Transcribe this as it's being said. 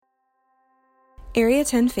Area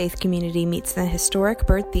 10 Faith Community meets in the historic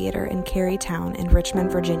Byrd Theater in Carytown in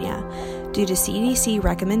Richmond, Virginia. Due to CDC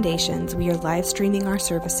recommendations, we are live streaming our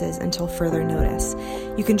services until further notice.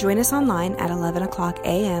 You can join us online at 11 o'clock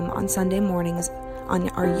a.m. on Sunday mornings on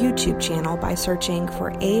our YouTube channel by searching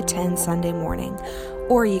for A10 Sunday Morning,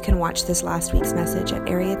 or you can watch this last week's message at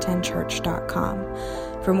area10church.com.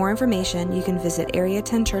 For more information, you can visit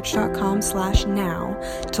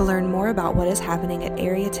area10church.com/now to learn more about what is happening at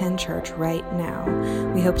Area 10 Church right now.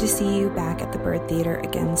 We hope to see you back at the Byrd Theater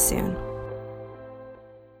again soon.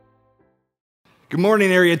 Good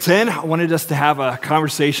morning, Area 10. I wanted us to have a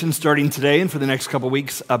conversation starting today and for the next couple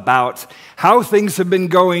weeks about how things have been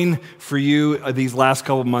going for you these last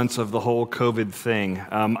couple months of the whole COVID thing.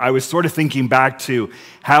 I was sort of thinking back to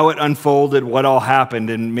how it unfolded, what all happened,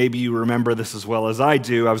 and maybe you remember this as well as I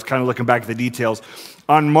do. I was kind of looking back at the details.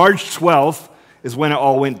 On March 12th is when it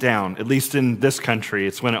all went down, at least in this country,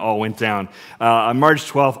 it's when it all went down. On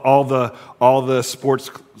March 12th, all the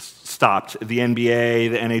sports stopped. The NBA,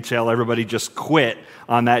 the NHL, everybody just quit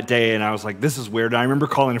on that day, and I was like, this is weird. And I remember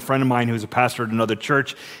calling a friend of mine who's a pastor at another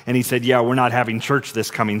church, and he said, yeah, we're not having church this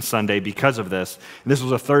coming Sunday because of this. And this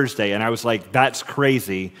was a Thursday, and I was like, that's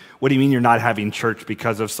crazy. What do you mean you're not having church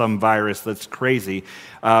because of some virus? That's crazy.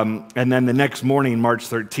 And then the next morning, March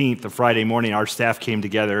 13th, the Friday morning, our staff came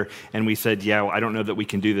together, and we said, yeah, I don't know that we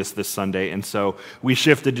can do this Sunday. And so we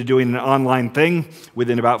shifted to doing an online thing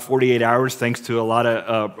within about 48 hours, thanks to a lot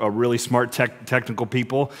of really smart technical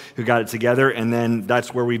people who got it together. And then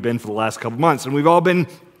that's where we've been for the last couple months. And we've all been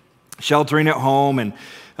sheltering at home and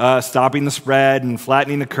stopping the spread and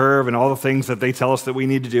flattening the curve and all the things that they tell us that we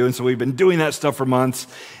need to do. And so we've been doing that stuff for months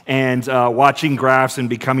and watching graphs and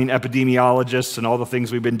becoming epidemiologists and all the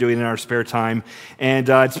things we've been doing in our spare time. And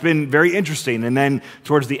it's been very interesting. And then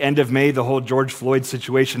towards the end of May, the whole George Floyd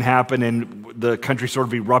situation happened and the country sort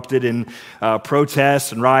of erupted in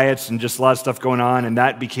protests and riots and just a lot of stuff going on. And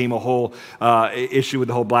that became a whole issue with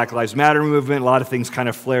the whole Black Lives Matter movement. A lot of things kind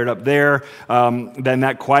of flared up there. Then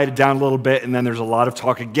that quieted down a little bit. And then there's a lot of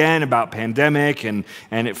talk again about pandemic and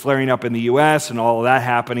it flaring up in the U.S. and all of that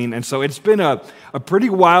happening. And so it's been a pretty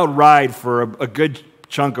wild ride for a good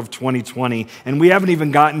chunk of 2020, and we haven't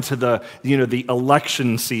even gotten to the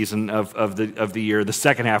election season of the year, the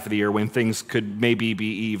second half of the year, when things could maybe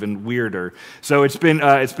be even weirder. So it's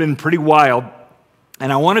been pretty wild.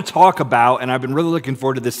 And I want to talk about, and I've been really looking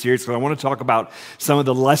forward to this series, because I want to talk about some of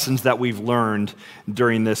the lessons that we've learned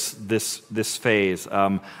during this phase.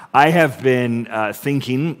 I have been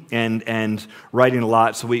thinking and writing a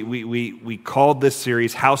lot. So we called this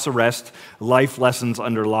series "House Arrest: Life Lessons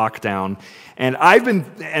Under Lockdown." And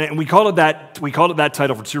we called it that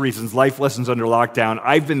title for two reasons: Life Lessons Under Lockdown.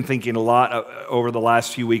 I've been thinking a lot over the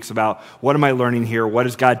last few weeks about what am I learning here? What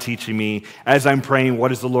is God teaching me? As I'm praying,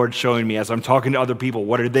 what is the Lord showing me? As I'm talking to other people,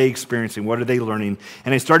 what are they experiencing? What are they learning?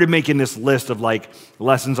 And I started making this list of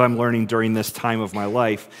lessons I'm learning during this time of my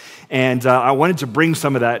life. And I wanted to bring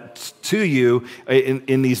some of that to you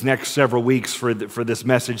in these next several weeks for this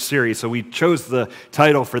message series. So we chose the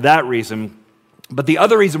title for that reason. But the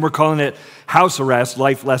other reason we're calling it House Arrest,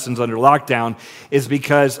 Life Lessons Under Lockdown, is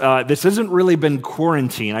because this hasn't really been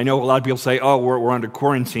quarantine. I know a lot of people say, oh, we're under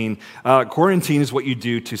quarantine. Quarantine is what you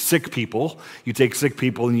do to sick people. You take sick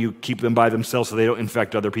people and you keep them by themselves so they don't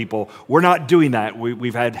infect other people. We're not doing that.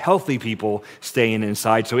 We've had healthy people staying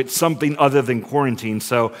inside, so it's something other than quarantine.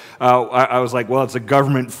 So I was like, well, it's a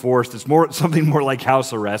government forced. It's something more like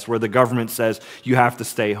house arrest, where the government says you have to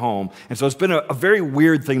stay home. And so it's been a very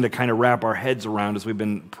weird thing to kind of wrap our heads around as we've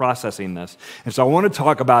been processing this. And so I want to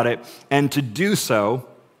talk about it, and to do so,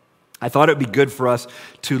 I thought it would be good for us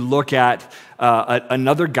to look at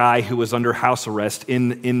another guy who was under house arrest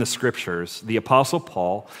in the scriptures. The Apostle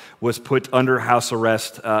Paul was put under house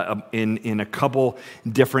arrest in a couple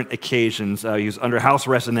different occasions. He was under house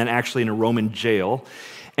arrest and then actually in a Roman jail.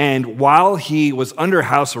 And while he was under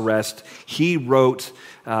house arrest, he wrote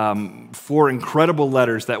 4 incredible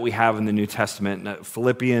letters that we have in the New Testament: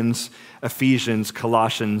 Philippians, Ephesians,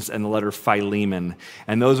 Colossians, and the letter Philemon.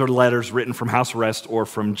 And those are letters written from house arrest or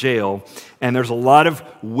from jail. And there's a lot of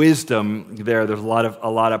wisdom there. There's a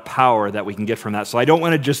lot of power that we can get from that. So I don't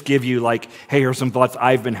want to just give you hey, here's some thoughts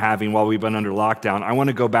I've been having while we've been under lockdown. I want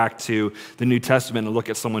to go back to the New Testament and look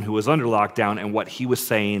at someone who was under lockdown and what he was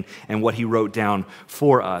saying and what he wrote down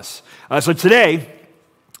for us. So today,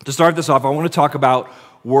 to start this off, I want to talk about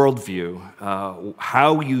worldview,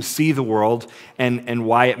 how you see the world and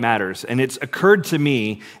why it matters. And it's occurred to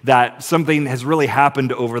me that something has really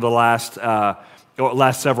happened over the last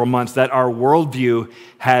last several months that our worldview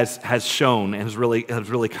has shown and has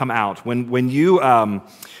really come out. When you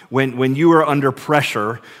are under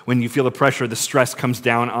pressure, when you feel the pressure, the stress comes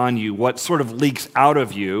down on you, what sort of leaks out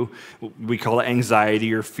of you, we call it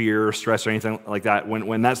anxiety or fear or stress or anything like that,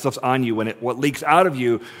 when that stuff's on you, what leaks out of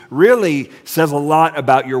you really says a lot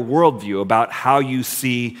about your worldview, about how you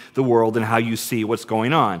see the world and how you see what's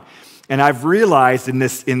going on. And I've realized in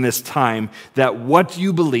this time that what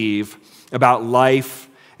you believe about life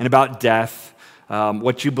and about death,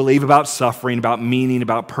 what you believe about suffering, about meaning,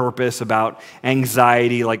 about purpose, about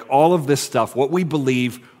anxiety, like all of this stuff, what we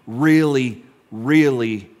believe really,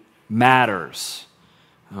 really matters.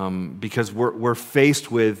 Because we're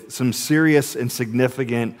faced with some serious and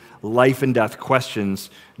significant life and death questions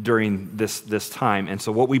during this time. And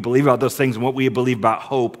so what we believe about those things and what we believe about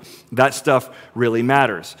hope, that stuff really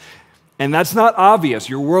matters. And that's not obvious.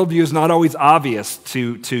 Your worldview is not always obvious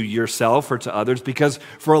to yourself or to others, because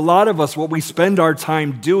for a lot of us, what we spend our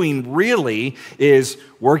time doing really is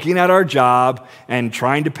working at our job and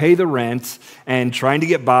trying to pay the rent and trying to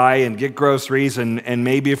get by and get groceries, and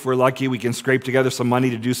maybe if we're lucky, we can scrape together some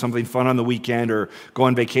money to do something fun on the weekend or go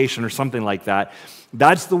on vacation or something like that.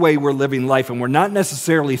 That's the way we're living life, and we're not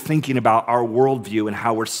necessarily thinking about our worldview and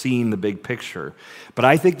how we're seeing the big picture. But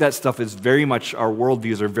I think that stuff is our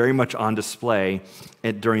worldviews are very much on display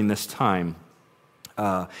during this time.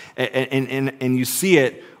 And you see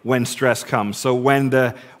it when stress comes. So when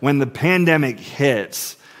the pandemic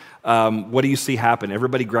hits, what do you see happen?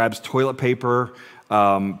 Everybody grabs toilet paper.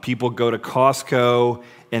 People go to Costco,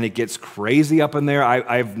 and it gets crazy up in there.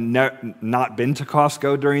 I've not been to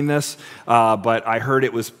Costco during this, but I heard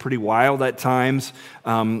it was pretty wild at times.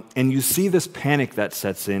 And you see this panic that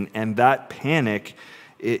sets in, and that panic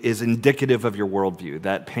is indicative of your worldview.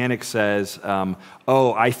 That panic says,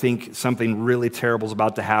 I think something really terrible is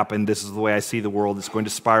about to happen. This is the way I see the world. It's going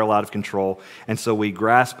to spiral out of control. And so we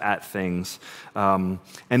grasp at things. And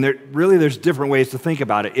there's different ways to think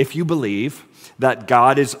about it. If you believe that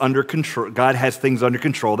God is under control, God has things under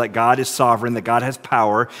control, that God is sovereign, that God has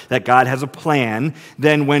power, that God has a plan,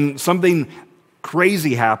 then when something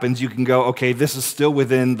crazy happens, you can go, okay, this is still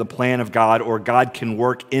within the plan of God, or God can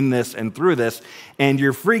work in this and through this, and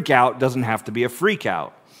your freak out doesn't have to be a freak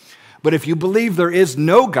out. But if you believe there is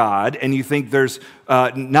no God, and you think there's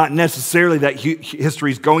not necessarily that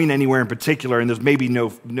history is going anywhere in particular, and there's maybe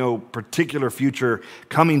no particular future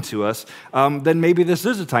coming to us, then maybe this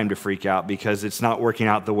is a time to freak out because it's not working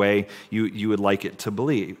out the way you would like it to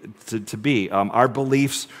be. Our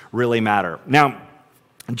beliefs really matter. Now,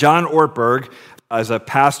 John Ortberg, as a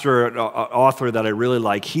pastor, an author that I really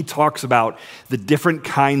like, he talks about the different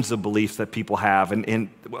kinds of beliefs that people have. And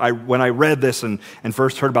when I read this and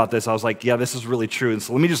first heard about this, I was like, yeah, this is really true. And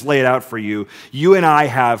so let me just lay it out for you. You and I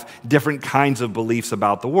have different kinds of beliefs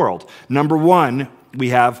about the world. Number one, we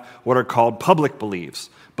have what are called public beliefs.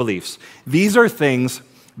 These are things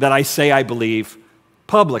that I say I believe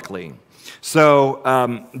publicly. So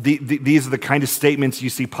these are the kind of statements you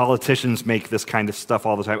see politicians make this kind of stuff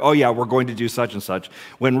all the time. Oh yeah, we're going to do such and such,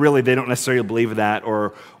 when really they don't necessarily believe in that,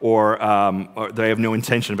 or they have no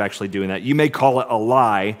intention of actually doing that. You may call it a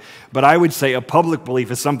lie, but I would say a public belief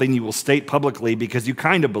is something you will state publicly because you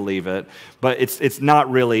kind of believe it, but it's not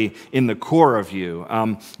really in the core of you.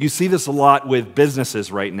 You see this a lot with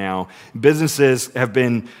businesses right now. Businesses have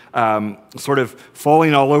been sort of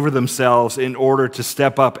falling all over themselves in order to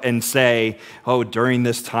step up and say, oh, during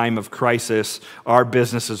this time of crisis, our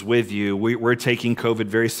business is with you. We're taking COVID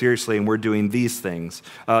very seriously, and we're doing these things.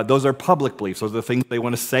 Those are public beliefs. Those are the things they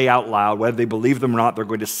want to say out loud. Whether they believe them or not, they're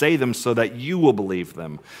going to say them so that you will believe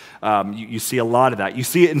them. You see a lot of that. You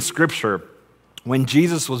see it in Scripture. When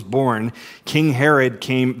Jesus was born, King Herod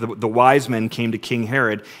came, the wise men came to King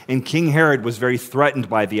Herod, and King Herod was very threatened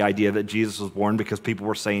by the idea that Jesus was born because people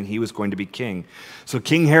were saying he was going to be king. So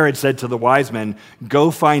King Herod said to the wise men, go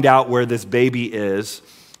find out where this baby is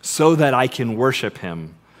so that I can worship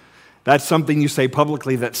him. That's something you say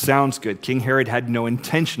publicly that sounds good. King Herod had no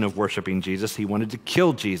intention of worshiping Jesus. He wanted to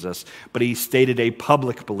kill Jesus, but he stated a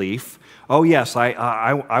public belief. Oh yes,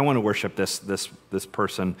 I want to worship this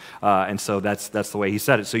person, and so that's the way he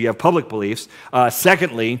said it. So you have public beliefs.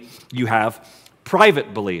 Secondly, you have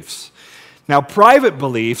private beliefs. Now, private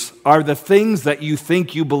beliefs are the things that you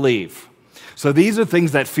think you believe. So these are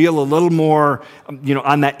things that feel a little more,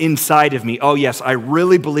 on that inside of me. Oh yes, I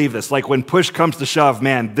really believe this. Like when push comes to shove,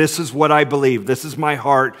 man, this is what I believe. This is my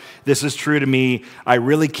heart. This is true to me. I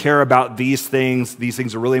really care about these things. These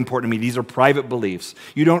things are really important to me. These are private beliefs.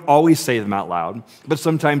 You don't always say them out loud, but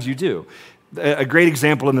sometimes you do. A great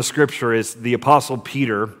example in the Scripture is the Apostle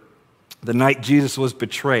Peter. The night Jesus was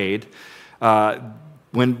betrayed,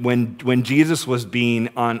 When Jesus was being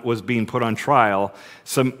put on trial,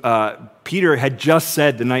 Peter had just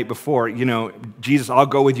said the night before, Jesus, I'll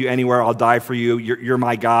go with you anywhere. I'll die for you. You're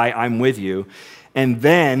my guy. I'm with you. And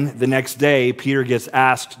then the next day, Peter gets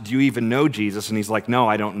asked, do you even know Jesus? And he's like, no,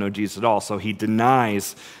 I don't know Jesus at all. So he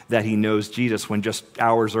denies that he knows Jesus when just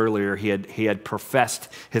hours earlier he had professed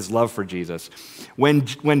his love for Jesus. When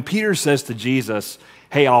Peter says to Jesus,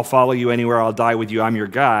 hey, I'll follow you anywhere, I'll die with you, I'm your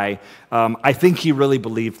guy, I think he really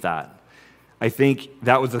believed that. I think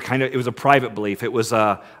that was it was a private belief. It was,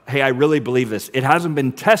 hey, I really believe this. It hasn't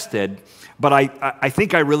been tested, but I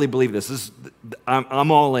think I really believe this.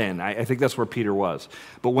 I'm all in. I think that's where Peter was.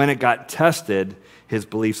 But when it got tested, his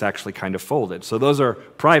beliefs actually kind of folded. So those are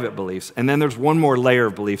private beliefs. And then there's one more layer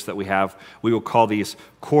of beliefs that we have. We will call these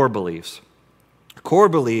core beliefs. Core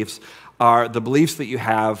beliefs are the beliefs that you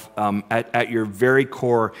have at your very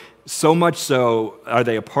core, so much so are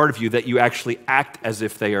they a part of you that you actually act as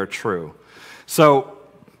if they are true. So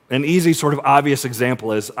an easy sort of obvious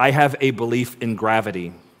example is I have a belief in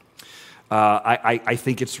gravity. I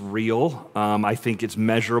think it's real. I think it's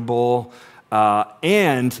measurable.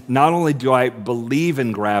 And not only do I believe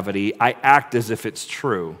in gravity, I act as if it's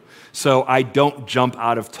true. So I don't jump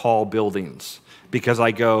out of tall buildings because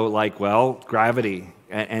I go like, well, gravity.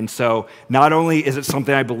 And so not only is it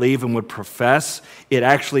something I believe and would profess, it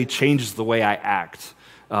actually changes the way I act.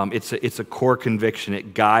 It's a core conviction.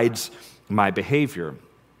 It guides my behavior.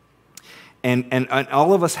 And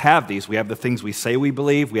all of us have these. We have the things we say we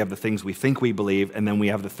believe, we have the things we think we believe, and then we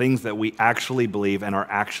have the things that we actually believe, and our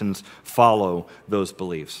actions follow those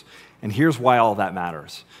beliefs. And here's why all that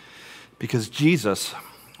matters. Because Jesus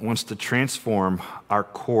wants to transform our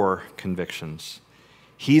core convictions.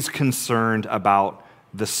 He's concerned about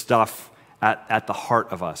the stuff at the heart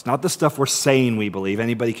of us, not the stuff we're saying we believe.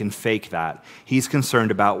 Anybody can fake that. He's concerned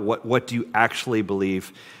about what do you actually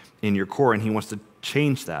believe in your core, and he wants to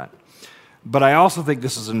change that. But I also think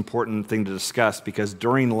this is an important thing to discuss because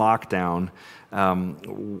during lockdown,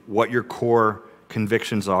 what your core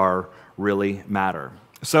convictions are really matter.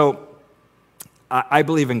 So I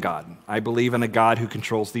believe in God. I believe in a God who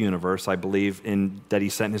controls the universe. I believe in that he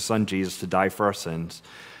sent his son Jesus to die for our sins.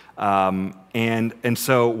 And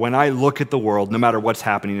so when I look at the world, no matter what's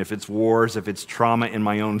happening, if it's wars, if it's trauma in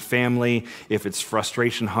my own family, if it's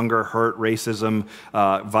frustration, hunger, hurt, racism,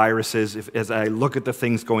 viruses, as I look at the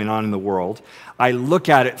things going on in the world, I look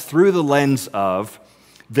at it through the lens of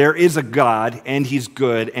there is a God, and he's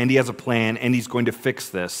good, and he has a plan, and he's going to fix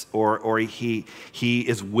this, or he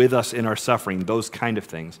is with us in our suffering, those kind of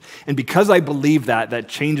things. And because I believe that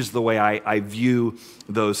changes the way I view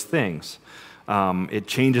those things. It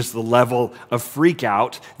changes the level of freak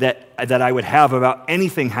out that I would have about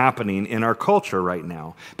anything happening in our culture right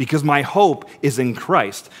now. Because my hope is in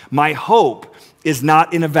Christ. My hope is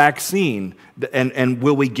not in a vaccine, and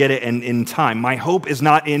will we get it in time. My hope is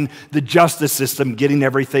not in the justice system getting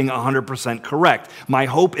everything 100% correct. My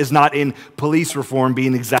hope is not in police reform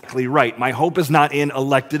being exactly right. My hope is not in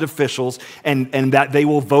elected officials and that they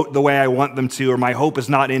will vote the way I want them to, or my hope is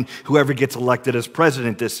not in whoever gets elected as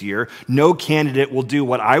president this year. No candidate will do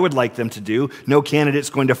what I would like them to do. No candidate's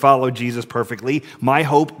going to follow Jesus perfectly. My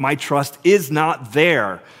hope, my trust is not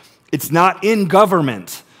there. It's not in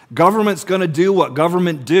government. Government's going to do what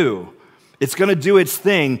government do. It's going to do its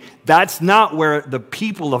thing. That's not where the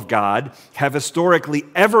people of God have historically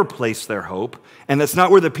ever placed their hope, and that's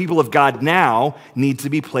not where the people of God now need to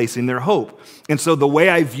be placing their hope. And so the way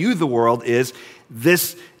I view the world is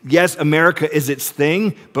this, yes, America is its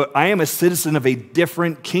thing, but I am a citizen of a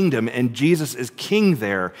different kingdom, and Jesus is king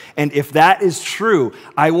there. And if that is true,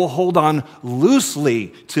 I will hold on loosely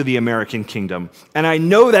to the American kingdom. And I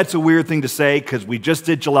know that's a weird thing to say because we just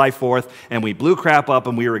did July 4th, and we blew crap up,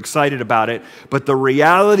 and we were excited about it. But the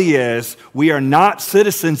reality is we are not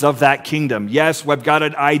citizens of that kingdom. Yes, I've got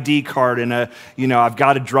an ID card and I've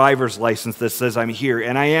got a driver's license that says I'm here,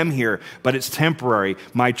 and I am here, but it's temporary.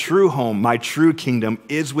 My true home, my true kingdom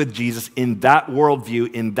is with Jesus in that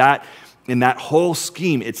worldview, in that whole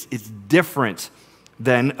scheme. It's different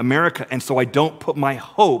than America. And so I don't put my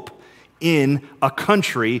hope in a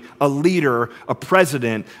country, a leader, a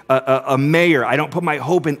president, a mayor. I don't put my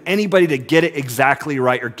hope in anybody to get it exactly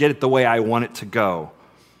right or get it the way I want it to go.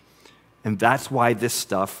 And that's why this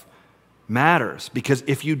stuff matters. Because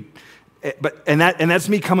if you... And that's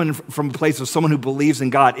me coming from a place of someone who believes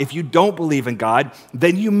in God. If you don't believe in God,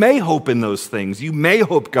 then you may hope in those things. You may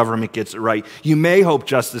hope government gets it right. You may hope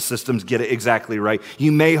justice systems get it exactly right.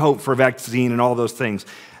 You may hope for vaccine and all those things.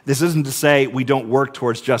 This isn't to say we don't work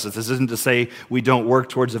towards justice. This isn't to say we don't work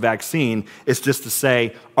towards a vaccine. It's just to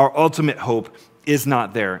say our ultimate hope is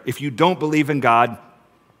not there. If you don't believe in God,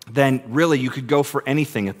 then really you could go for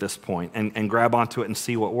anything at this point and grab onto it and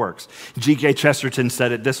see what works. G.K. Chesterton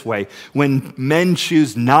said it this way: when men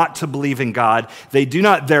choose not to believe in God, they do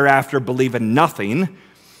not thereafter believe in nothing.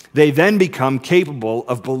 They then become capable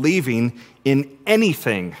of believing in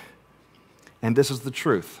anything. And this is the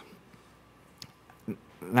truth.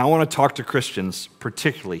 Now I want to talk to Christians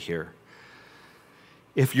particularly here.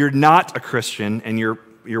 If you're not a Christian and you're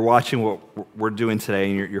watching what we're doing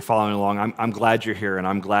today and you're following along, I'm glad you're here and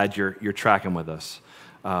I'm glad you're tracking with us.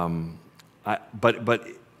 But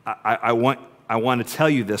I want to tell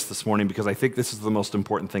you this morning because I think this is the most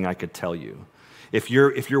important thing I could tell you. If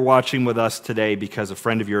you're watching with us today because a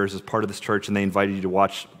friend of yours is part of this church and they invited you to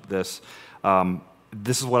watch this,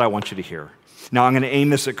 this is what I want you to hear. Now I'm going to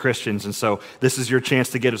aim this at Christians, and so this is your chance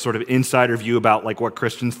to get a sort of insider view about like what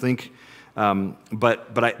Christians think.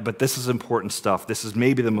 But this is important stuff. This is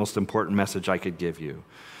maybe the most important message I could give you.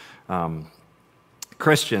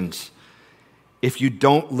 Christians, if you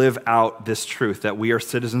don't live out this truth that we are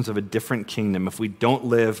citizens of a different kingdom, if we don't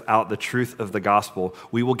live out the truth of the gospel,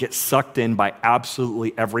 we will get sucked in by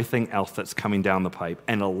absolutely everything else that's coming down the pipe.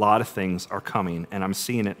 And a lot of things are coming, and I'm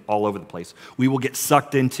seeing it all over the place. We will get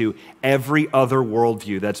sucked into every other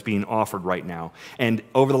worldview that's being offered right now. And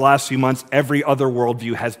over the last few months, every other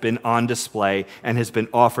worldview has been on display and has been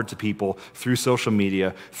offered to people through social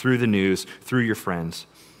media, through the news, through your friends.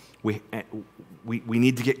 We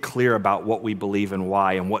need to get clear about what we believe and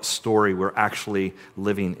why and what story we're actually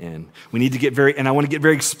living in. We need to get and I want to get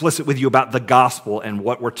very explicit with you about the gospel and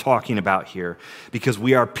what we're talking about here, because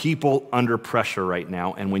we are people under pressure right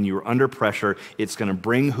now, and when you're under pressure, it's going to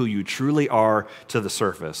bring who you truly are to the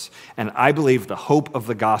surface. And I believe the hope of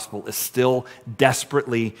the gospel is still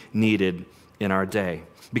desperately needed in our day,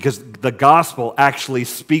 because the gospel actually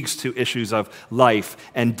speaks to issues of life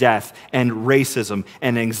and death and racism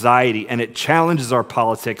and anxiety, and it challenges our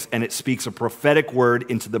politics, and it speaks a prophetic word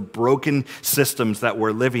into the broken systems that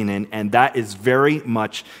we're living in, and that is very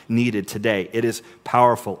much needed today. It is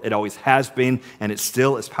powerful. It always has been, and it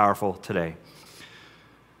still is powerful today.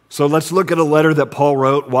 So let's look at a letter that Paul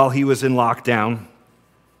wrote while he was in lockdown.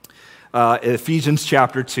 Ephesians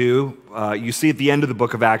chapter 2, you see at the end of the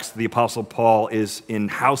book of Acts, the Apostle Paul is in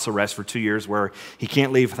house arrest for 2 years where he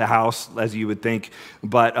can't leave the house, as you would think,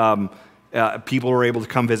 but people were able to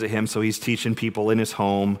come visit him, so he's teaching people in his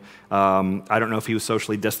home. I don't know if he was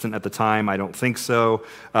socially distant at the time. I don't think so,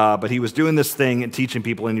 but he was doing this thing and teaching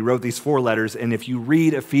people, and he wrote these 4 letters, and if you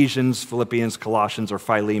read Ephesians, Philippians, Colossians, or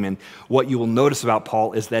Philemon, what you will notice about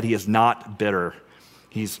Paul is that he is not bitter.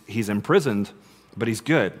 He's imprisoned, but he's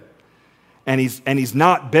good. And he's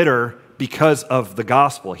not bitter because of the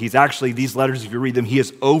gospel. He's actually, these letters, if you read them, he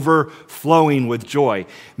is overflowing with joy.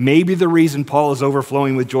 Maybe the reason Paul is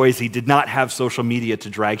overflowing with joy is he did not have social media to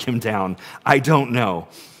drag him down. I don't know.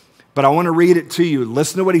 But I want to read it to you.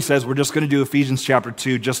 Listen to what he says. We're just going to do Ephesians chapter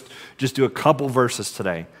 2, just do a couple verses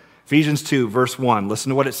today. Ephesians 2, verse 1. Listen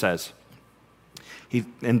to what it says.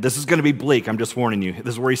 And this is going to be bleak, I'm just warning you.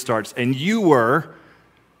 This is where he starts. And you were,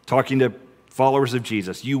 talking to followers of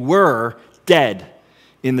Jesus, you were dead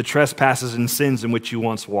in the trespasses and sins in which you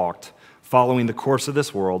once walked, following the course of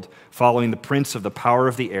this world, following the prince of the power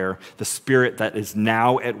of the air, the spirit that is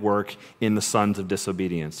now at work in the sons of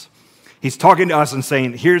disobedience. He's talking to us and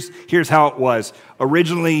saying, here's how it was.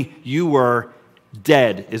 Originally, you were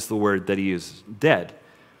dead, is the word that he uses, dead.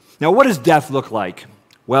 Now, what does death look like?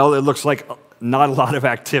 Well, it looks like not a lot of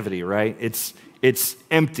activity, right? It's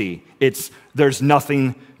empty. There's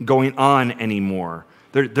nothing going on anymore.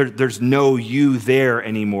 There's no you there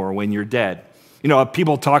anymore when you're dead. You know,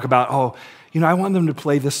 people talk about, I want them to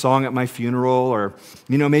play this song at my funeral, or,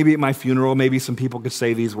 maybe at my funeral, maybe some people could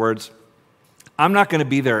say these words. I'm not going to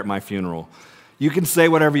be there at my funeral. You can say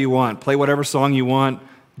whatever you want, play whatever song you want.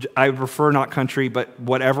 I prefer not country, but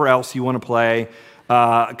whatever else you want to play,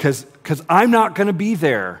 because I'm not going to be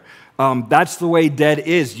there. That's the way dead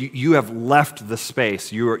is. You have left the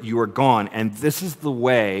space. You are gone. And this is the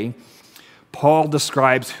way Paul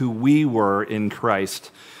describes who we were in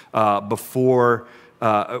Christ before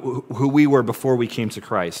we came to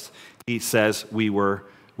Christ. He says we were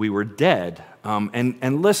dead.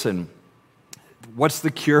 And listen, what's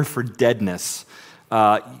the cure for deadness?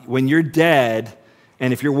 When you're dead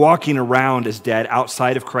And if you're walking around as dead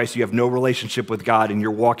outside of Christ, you have no relationship with God, and you're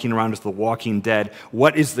walking around as the walking dead,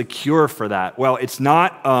 what is the cure for that? Well, it's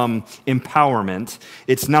not empowerment.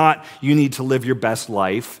 It's not you need to live your best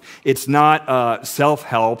life. It's not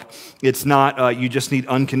self-help. It's not you just need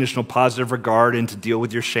unconditional positive regard and to deal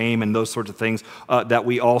with your shame and those sorts of things that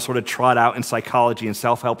we all sort of trot out in psychology and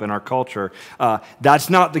self-help in our culture. That's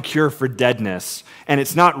not the cure for deadness, and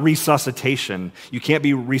it's not resuscitation. You can't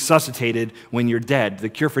be resuscitated when you're dead. The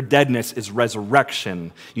cure for deadness is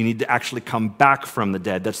resurrection. You need to actually come back from the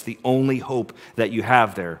dead. That's the only hope that you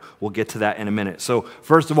have there. We'll get to that in a minute. So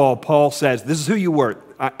first of all, Paul says, this is who you were.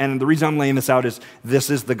 And the reason I'm laying this out is this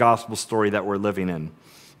is the gospel story that we're living in.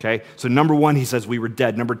 Okay? So number one, he says we were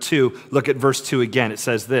dead. Number two, look at verse 2 again. It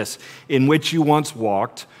says this, in which you once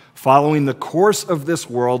walked, following the course of this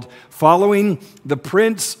world, following the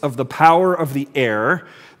prince of the power of the air,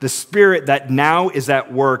 the spirit that now is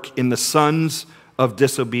at work in the sons of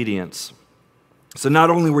disobedience. So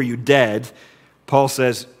not only were you dead, Paul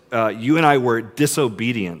says, you and I were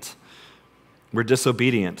disobedient. We're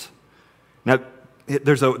disobedient. Now,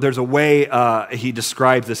 there's a way he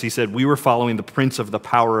describes this. He said, we were following the prince of the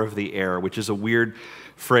power of the air, which is a weird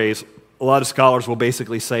phrase. A lot of scholars will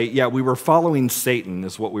basically say, yeah, we were following Satan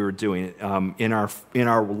is what we were doing in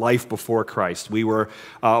our life before Christ. We were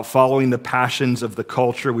following the passions of the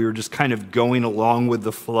culture. We were just kind of going along with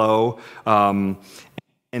the flow.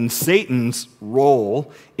 And Satan's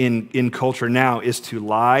role in culture now is to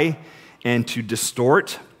lie and to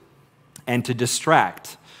distort and to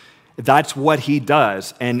distract. That's what he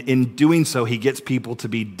does. And in doing so, he gets people to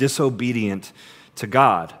be disobedient to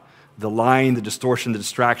God. The lying, the distortion, the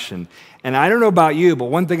distraction. And I don't know about you, but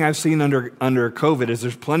one thing I've seen under COVID is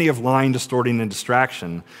there's plenty of lying, distorting, and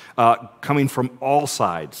distraction coming from all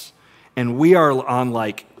sides. And we are on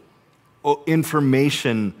like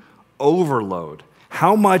information overload.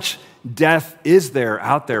 How much death is there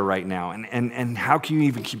out there right now? And how can you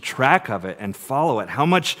even keep track of it and follow it? How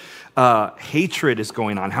much hatred is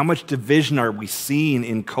going on? How much division are we seeing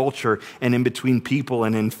in culture and in between people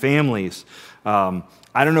and in families?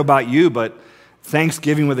 I don't know about you, but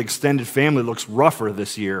Thanksgiving with extended family looks rougher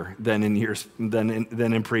this year than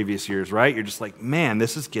in previous years, right? You're just like, man,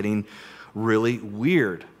 this is getting really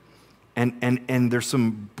weird. And there's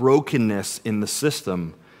some brokenness in the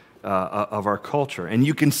system of our culture. And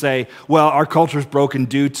you can say, well, our culture is broken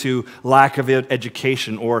due to lack of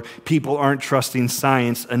education, or people aren't trusting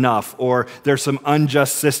science enough, or there's some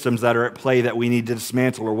unjust systems that are at play that we need to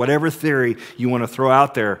dismantle, or whatever theory you want to throw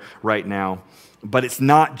out there right now. But it's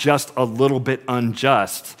not just a little bit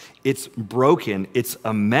unjust. It's broken. It's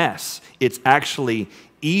a mess. It's actually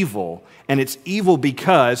evil. And it's evil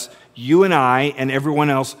because you and I and everyone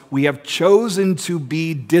else, we have chosen to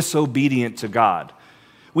be disobedient to God.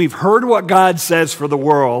 We've heard what God says for the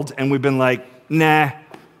world, and we've been like, nah,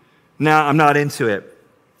 I'm not into it.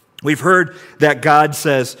 We've heard that God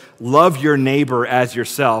says, love your neighbor as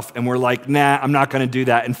yourself, and we're like, nah, I'm not going to do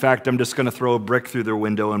that. In fact, I'm just going to throw a brick through their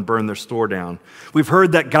window and burn their store down. We've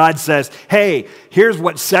heard that God says, hey, here's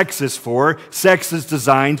what sex is for. Sex is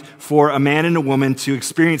designed for a man and a woman to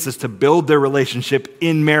experience this, to build their relationship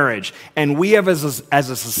in marriage. And we have, as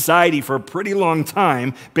a society, for a pretty long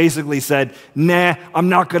time, basically said, nah, I'm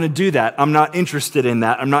not going to do that. I'm not interested in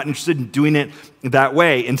that. I'm not interested in doing it that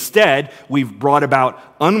way. Instead, we've brought about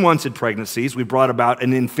unwanted pregnancies. We've brought about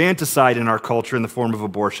an infanticide in our culture in the form of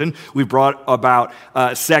abortion. We've brought about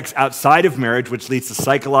sex outside of marriage, which leads to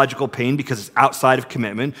psychological pain because it's outside of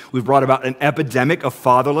commitment. We've brought about an epidemic of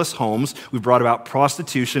fatherless homes. We've brought about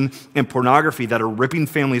prostitution and pornography that are ripping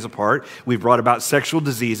families apart. We've brought about sexual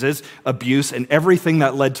diseases, abuse, and everything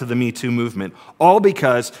that led to the Me Too movement. All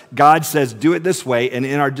because God says, do it this way, and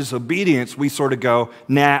in our disobedience, we sort of go,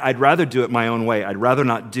 nah, I'd rather do it my own way. I'd rather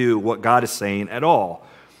not do what God is saying at all.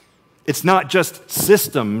 It's not just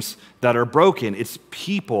systems that are broken. It's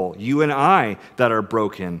people, you and I, that are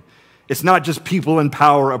broken. It's not just people in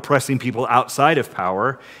power oppressing people outside of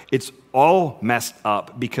power. It's all messed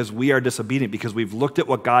up because we are disobedient, because we've looked at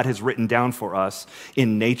what God has written down for us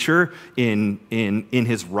in nature, in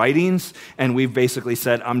his writings, and we've basically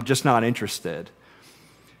said, I'm just not interested.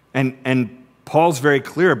 And Paul's very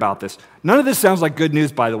clear about this. None of this sounds like good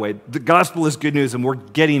news, by the way. The gospel is good news, and we're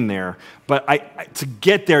getting there. But to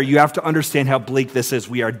get there, you have to understand how bleak this is.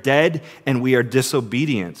 We are dead, and we are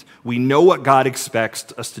disobedient. We know what God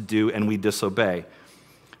expects us to do, and we disobey.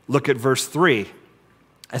 Look at verse 3,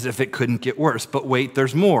 as if it couldn't get worse. But wait,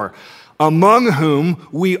 there's more. Among whom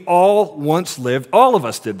we all once lived. All of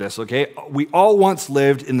us did this, okay? We all once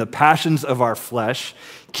lived in the passions of our flesh,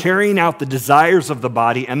 carrying out the desires of the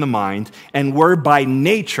body and the mind, and were by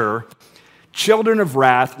nature children of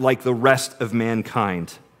wrath like the rest of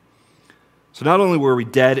mankind. So not only were we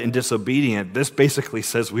dead and disobedient, this basically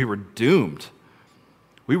says we were doomed.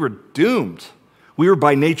 We were doomed. We were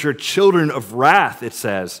by nature children of wrath, it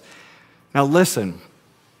says. Now listen,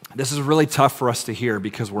 this is really tough for us to hear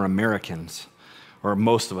because we're Americans, or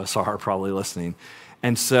most of us are probably listening.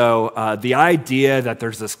 And so the idea that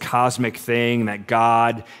there's this cosmic thing, that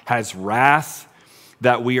God has wrath,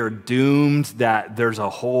 that we are doomed, that there's a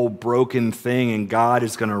whole broken thing and God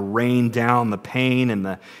is going to rain down the pain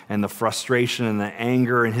and the frustration and the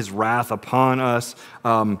anger and his wrath upon us,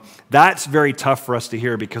 that's very tough for us to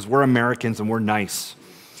hear because we're Americans and we're nice.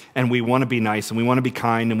 And we want to be nice and we want to be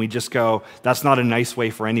kind and we just go, that's not a nice way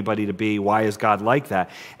for anybody to be. Why is God like that?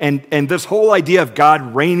 And this whole idea of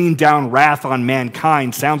God raining down wrath on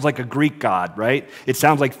mankind sounds like a Greek god, right? It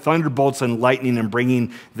sounds like thunderbolts and lightning and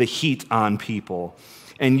bringing the heat on people.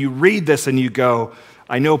 And you read this and you go,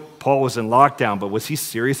 I know Paul was in lockdown, but was he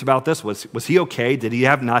serious about this? Was he okay? Did he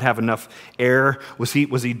not have enough air? Was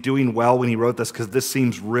he doing well when he wrote this? Because this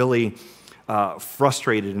seems really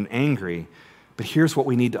frustrated and angry. But here's what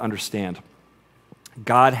we need to understand.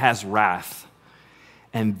 God has wrath,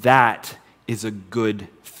 and that is a good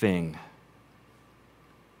thing.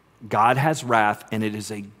 God has wrath, and it is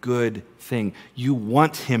a good thing. You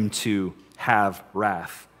want him to have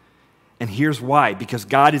wrath. And here's why. Because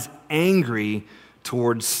God is angry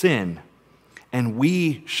towards sin, and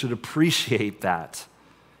we should appreciate that.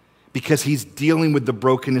 Because he's dealing with the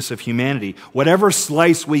brokenness of humanity. Whatever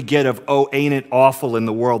slice we get of, oh, ain't it awful in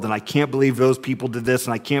the world, and I can't believe those people did this,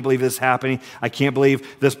 and I can't believe this happening, I can't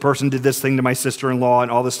believe this person did this thing to my sister-in-law, and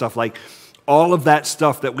all this stuff, like all of that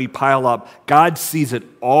stuff that we pile up, God sees it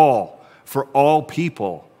all for all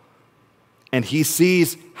people. And he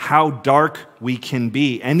sees how dark we can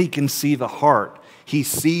be, and he can see the heart. He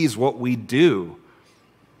sees what we do.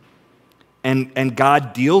 And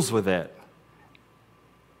God deals with it.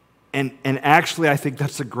 And actually, I think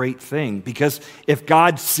that's a great thing, because if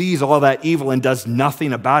God sees all that evil and does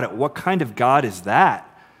nothing about it, what kind of God is that?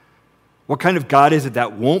 What kind of God is it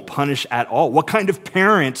that won't punish at all? What kind of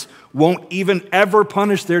parents won't even ever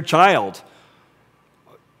punish their child?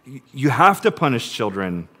 You have to punish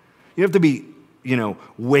children. You have to be,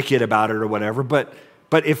 wicked about it or whatever, but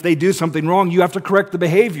if they do something wrong, you have to correct the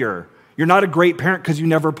behavior. You're not a great parent because you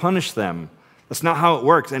never punish them. That's not how it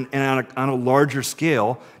works. And on a larger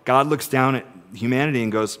scale, God looks down at humanity and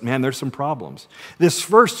goes, man, there's some problems. This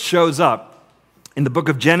first shows up in the book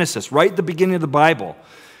of Genesis, right at the beginning of the Bible.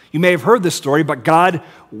 You may have heard this story, but God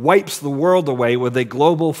wipes the world away with a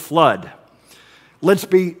global flood. Let's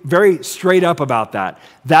be very straight up about that.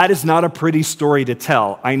 That is not a pretty story to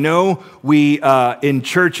tell. I know we, in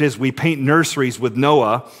churches, we paint nurseries with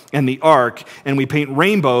Noah and the ark, and we paint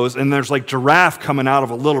rainbows, and there's like giraffe coming out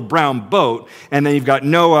of a little brown boat, and then you've got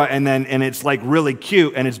Noah, and it's like really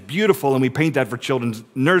cute, and it's beautiful, and we paint that for children's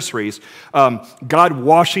nurseries. God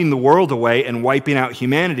washing the world away and wiping out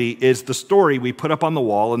humanity is the story we put up on the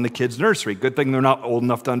wall in the kids' nursery. Good thing they're not old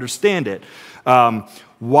enough to understand it.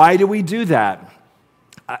 Why do we do that?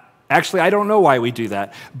 Actually, I don't know why we do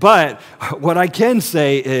that. But what I can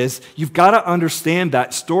say is you've got to understand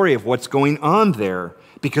that story of what's going on there.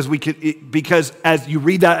 Because as you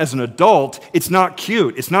read that as an adult, it's not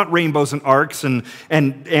cute. It's not rainbows and arcs and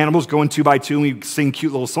animals going 2 by 2 and we sing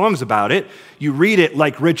cute little songs about it. You read it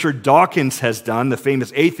like Richard Dawkins has done, the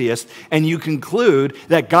famous atheist, and you conclude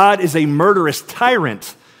that God is a murderous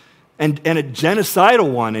tyrant and a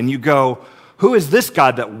genocidal one. And you go, who is this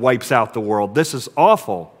God that wipes out the world? This is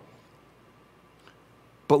awful.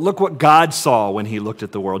 But look what God saw when he looked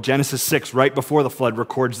at the world. Genesis 6, right before the flood,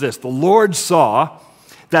 records this. The Lord saw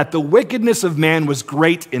that the wickedness of man was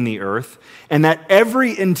great in the earth, and that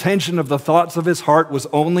every intention of the thoughts of his heart was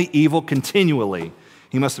only evil continually.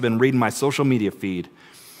 He must have been reading my social media feed.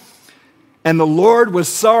 And the Lord was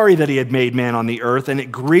sorry that he had made man on the earth, and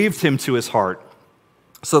it grieved him to his heart.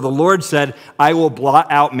 So the Lord said, I will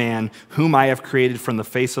blot out man, whom I have created from the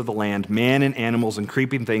face of the land, man and animals and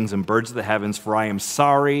creeping things and birds of the heavens, for I am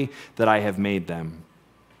sorry that I have made them.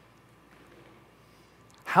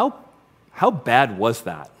 How bad was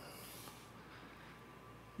that?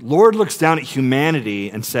 Lord looks down at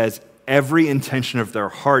humanity and says, every intention of their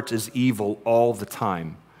heart is evil all the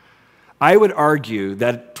time. I would argue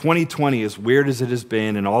that 2020, as weird as it has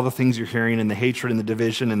been, and all the things you're hearing, and the hatred and the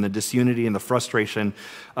division and the disunity and the frustration,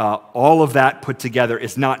 all of that put together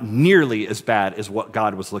is not nearly as bad as what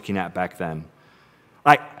God was looking at back then.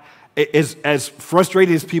 As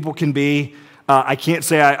frustrated as people can be, I can't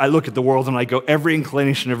say I look at the world and I go, every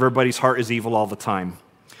inclination of everybody's heart is evil all the time.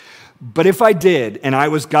 But if I did, and I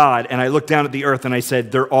was God, and I looked down at the earth and I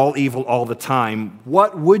said, they're all evil all the time,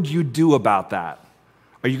 what would you do about that?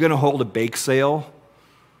 Are you going to hold a bake sale?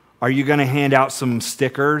 Are you going to hand out some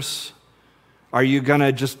stickers? Are you going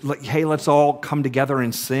to just, hey, let's all come together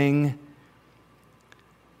and sing?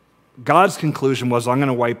 God's conclusion was, I'm going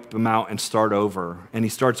to wipe them out and start over. And he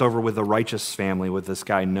starts over with a righteous family, with this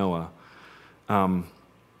guy Noah.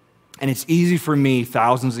 And it's easy for me,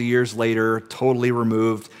 thousands of years later, totally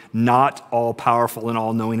removed, not all-powerful and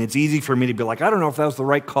all-knowing. It's easy for me to be like, I don't know if that was the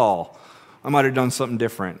right call. I might have done something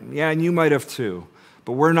different. Yeah, and you might have too.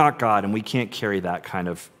 But we're not God, and we can't carry that kind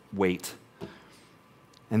of weight.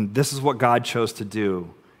 And this is what God chose to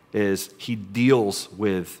do, is he deals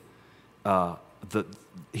with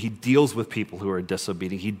people who are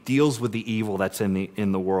disobedient. He deals with the evil that's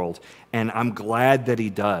in the world. And I'm glad that he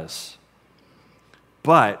does.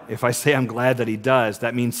 But if I say I'm glad that he does,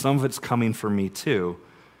 that means some of it's coming for me too.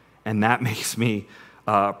 And that makes me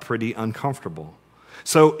pretty uncomfortable.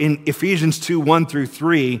 So in Ephesians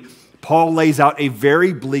 2:1-3, Paul lays out a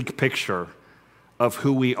very bleak picture of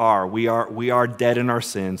who we are. We are dead in our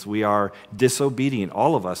sins. We are disobedient,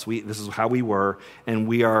 all of us. This is how we were, and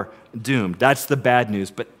we are doomed. That's the bad news,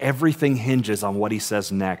 but everything hinges on what he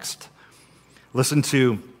says next. Listen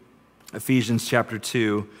to Ephesians chapter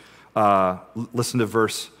 2. Listen to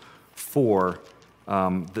verse 4,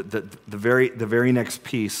 the very next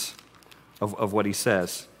piece of what he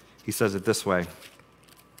says. He says it this way.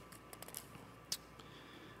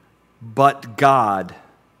 But God,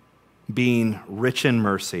 being rich in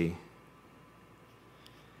mercy,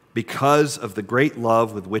 because of the great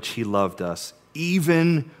love with which he loved us,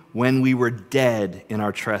 even when we were dead in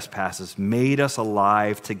our trespasses, made us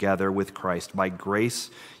alive together with Christ. By grace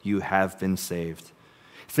you have been saved.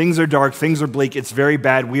 Things are dark, things are bleak, it's very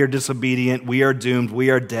bad, we are disobedient, we are doomed, we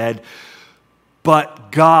are dead.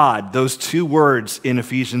 But God, those two words in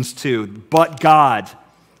Ephesians 2, but God,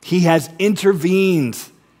 he has intervened.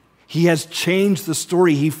 He has changed the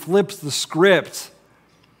story. He flips the script.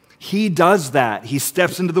 He does that. He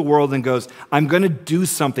steps into the world and goes, I'm going to do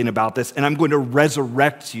something about this, and I'm going to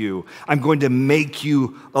resurrect you. I'm going to make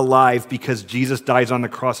you alive because Jesus dies on the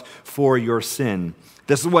cross for your sin.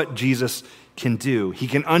 This is what Jesus can do. He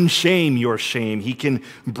can unshame your shame. He can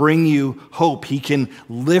bring you hope. He can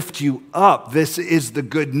lift you up. This is the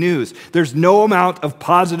good news. There's no amount of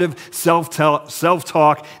positive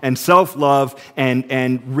self-talk and self-love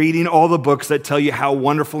and reading all the books that tell you how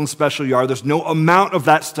wonderful and special you are. There's no amount of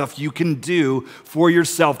that stuff you can do for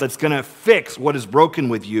yourself that's going to fix what is broken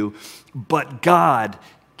with you. But God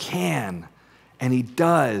can, and he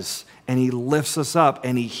does. And he lifts us up,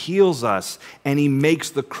 and he heals us, and he makes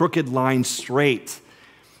the crooked line straight.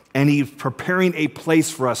 And he's preparing a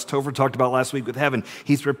place for us. Topher talked about last week with heaven.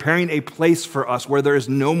 He's preparing a place for us where there is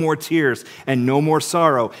no more tears and no more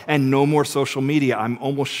sorrow and no more social media. I'm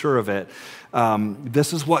almost sure of it.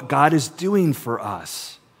 This is what God is doing for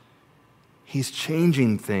us. He's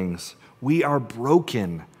changing things. We are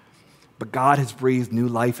broken, but God has breathed new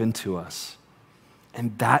life into us.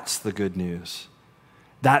 And that's the good news.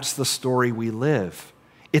 That's the story we live.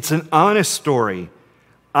 It's an honest story.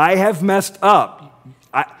 I have messed up.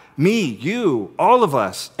 Me, you, all of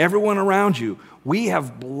us, everyone around you, we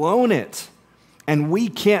have blown it, and we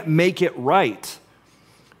can't make it right.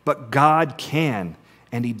 But God can,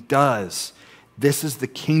 and he does. This is the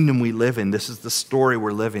kingdom we live in. This is the story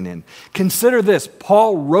we're living in. Consider this.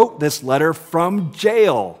 Paul wrote this letter from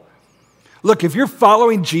jail. Look, if you're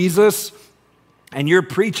following Jesus, and you're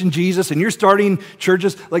preaching Jesus, and you're starting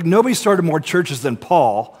churches, like nobody started more churches than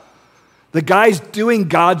Paul. The guy's doing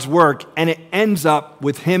God's work, and it ends up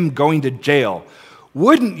with him going to jail.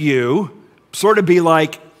 Wouldn't you sort of be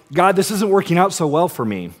like, God, this isn't working out so well for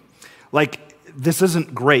me? Like, this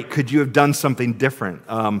isn't great. Could you have done something different?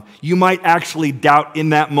 You might actually doubt in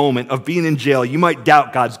that moment of being in jail, you might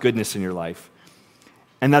doubt God's goodness in your life.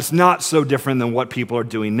 And that's not so different than what people are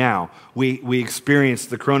doing now. We experienced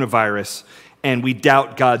the coronavirus, and we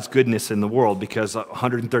doubt God's goodness in the world because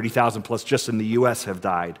 130,000 plus just in the U.S. have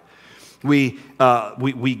died. We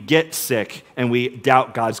get sick, and we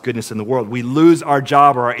doubt God's goodness in the world. We lose our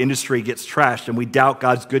job, or our industry gets trashed, and we doubt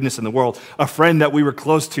God's goodness in the world. A friend that we were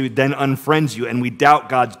close to then unfriends you, and we doubt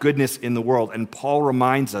God's goodness in the world. And Paul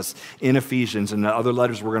reminds us in Ephesians and the other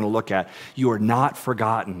letters we're going to look at, you are not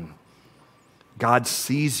forgotten. God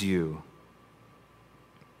sees you.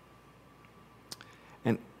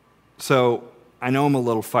 And so I know I'm a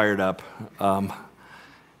little fired up,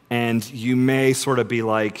 and you may sort of be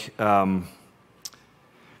like,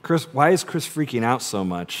 Chris, why is Chris freaking out so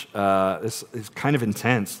much? This is kind of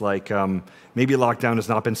intense. Like maybe lockdown has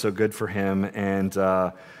not been so good for him, and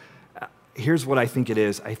here's what I think it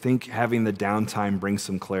is. I think having the downtime brings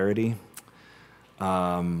some clarity.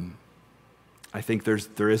 I think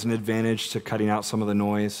there is an advantage to cutting out some of the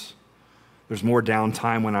noise. There's more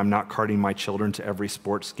downtime when I'm not carting my children to every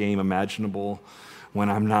sports game imaginable, when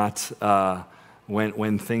I'm not,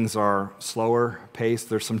 when things are slower paced.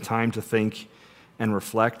 There's some time to think and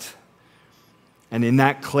reflect. And in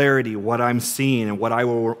that clarity, what I'm seeing and what I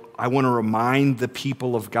want to remind the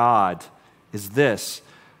people of God is this: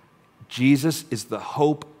 Jesus is the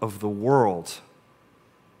hope of the world.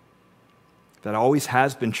 That always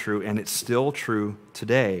has been true, and it's still true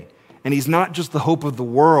today. And he's not just the hope of the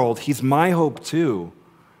world, he's my hope too.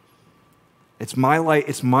 It's my life,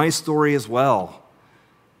 it's my story as well.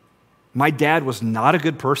 My dad was not a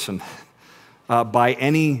good person by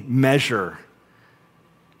any measure.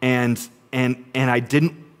 And I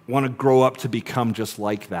didn't want to grow up to become just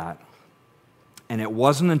like that. And it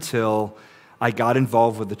wasn't until I got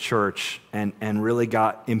involved with the church and really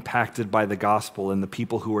got impacted by the gospel and the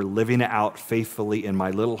people who were living it out faithfully in my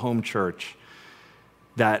little home church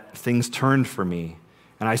that things turned for me.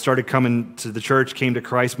 And I started coming to the church, came to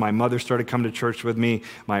Christ. My mother started coming to church with me.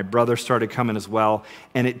 My brother started coming as well.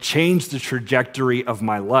 And it changed the trajectory of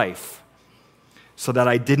my life so that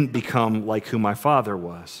I didn't become like who my father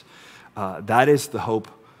was. That is the hope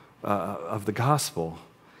of the gospel.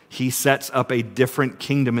 He sets up a different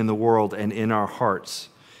kingdom in the world and in our hearts.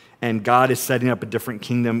 And God is setting up a different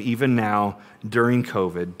kingdom even now during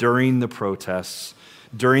COVID, during the protests,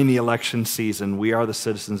 during the election season. We are the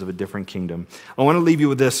citizens of a different kingdom. I want to leave you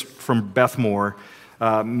with this from Beth Moore.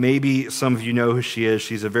 Maybe some of you know who she is.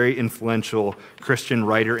 She's a very influential Christian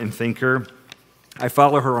writer and thinker. I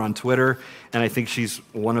follow her on Twitter, and I think she's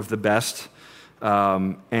one of the best.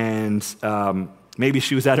 Maybe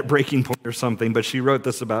she was at a breaking point or something, but she wrote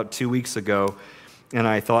this about 2 weeks ago, and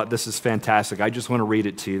I thought, this is fantastic. I just want to read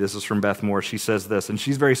it to you. This is from Beth Moore. She says this, and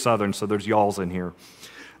she's very Southern, so there's y'alls in here.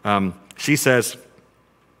 She says,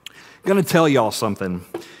 I'm going to tell y'all something.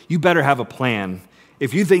 You better have a plan.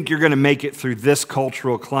 If you think you're going to make it through this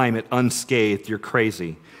cultural climate unscathed, you're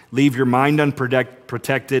crazy. Leave your mind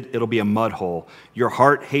unprotected, it'll be a mud hole. Your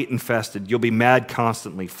heart hate-infested, you'll be mad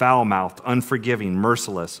constantly, foul-mouthed, unforgiving,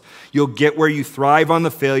 merciless. You'll get where you thrive on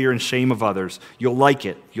the failure and shame of others. You'll like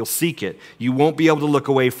it, you'll seek it. You won't be able to look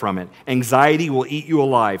away from it. Anxiety will eat you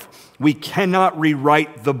alive. We cannot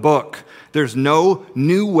rewrite the book. There's no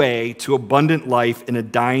new way to abundant life in a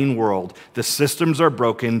dying world. The systems are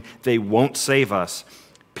broken, they won't save us.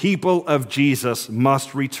 People of Jesus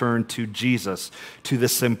must return to Jesus, to the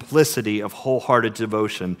simplicity of wholehearted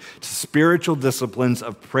devotion, to spiritual disciplines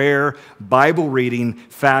of prayer, Bible reading,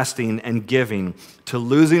 fasting, and giving, to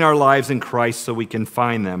losing our lives in Christ so we can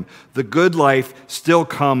find them. The good life still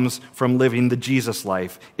comes from living the Jesus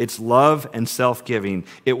life. It's love and self-giving.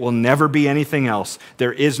 It will never be anything else.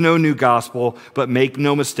 There is no new gospel, but make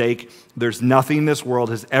no mistake, there's nothing this world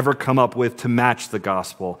has ever come up with to match the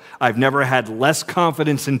gospel. I've never had less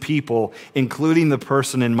confidence in people, including the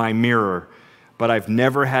person in my mirror, but I've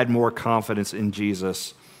never had more confidence in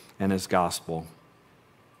Jesus and his gospel.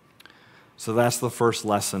 So that's the first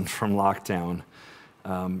lesson from lockdown.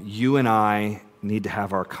 You and I need to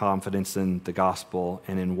have our confidence in the gospel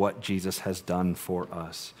and in what Jesus has done for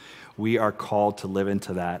us. We are called to live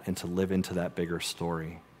into that and to live into that bigger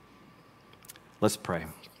story. Let's pray.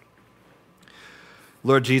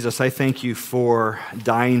 Lord Jesus, I thank you for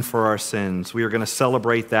dying for our sins. We are going to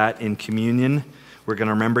celebrate that in communion. We're going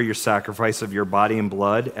to remember your sacrifice of your body and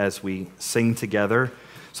blood as we sing together.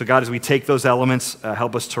 So God, as we take those elements,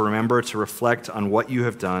 help us to remember, to reflect on what you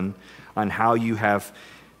have done, on how you have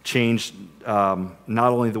changed not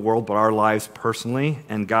only the world, but our lives personally.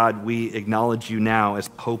 And God, we acknowledge you now as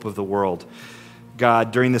the hope of the world.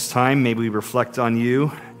 God, during this time, may we reflect on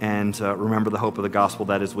you and remember the hope of the gospel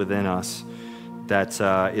that is within us.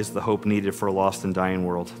 That is the hope needed for a lost and dying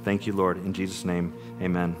world. Thank you, Lord. In Jesus' name,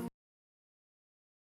 amen.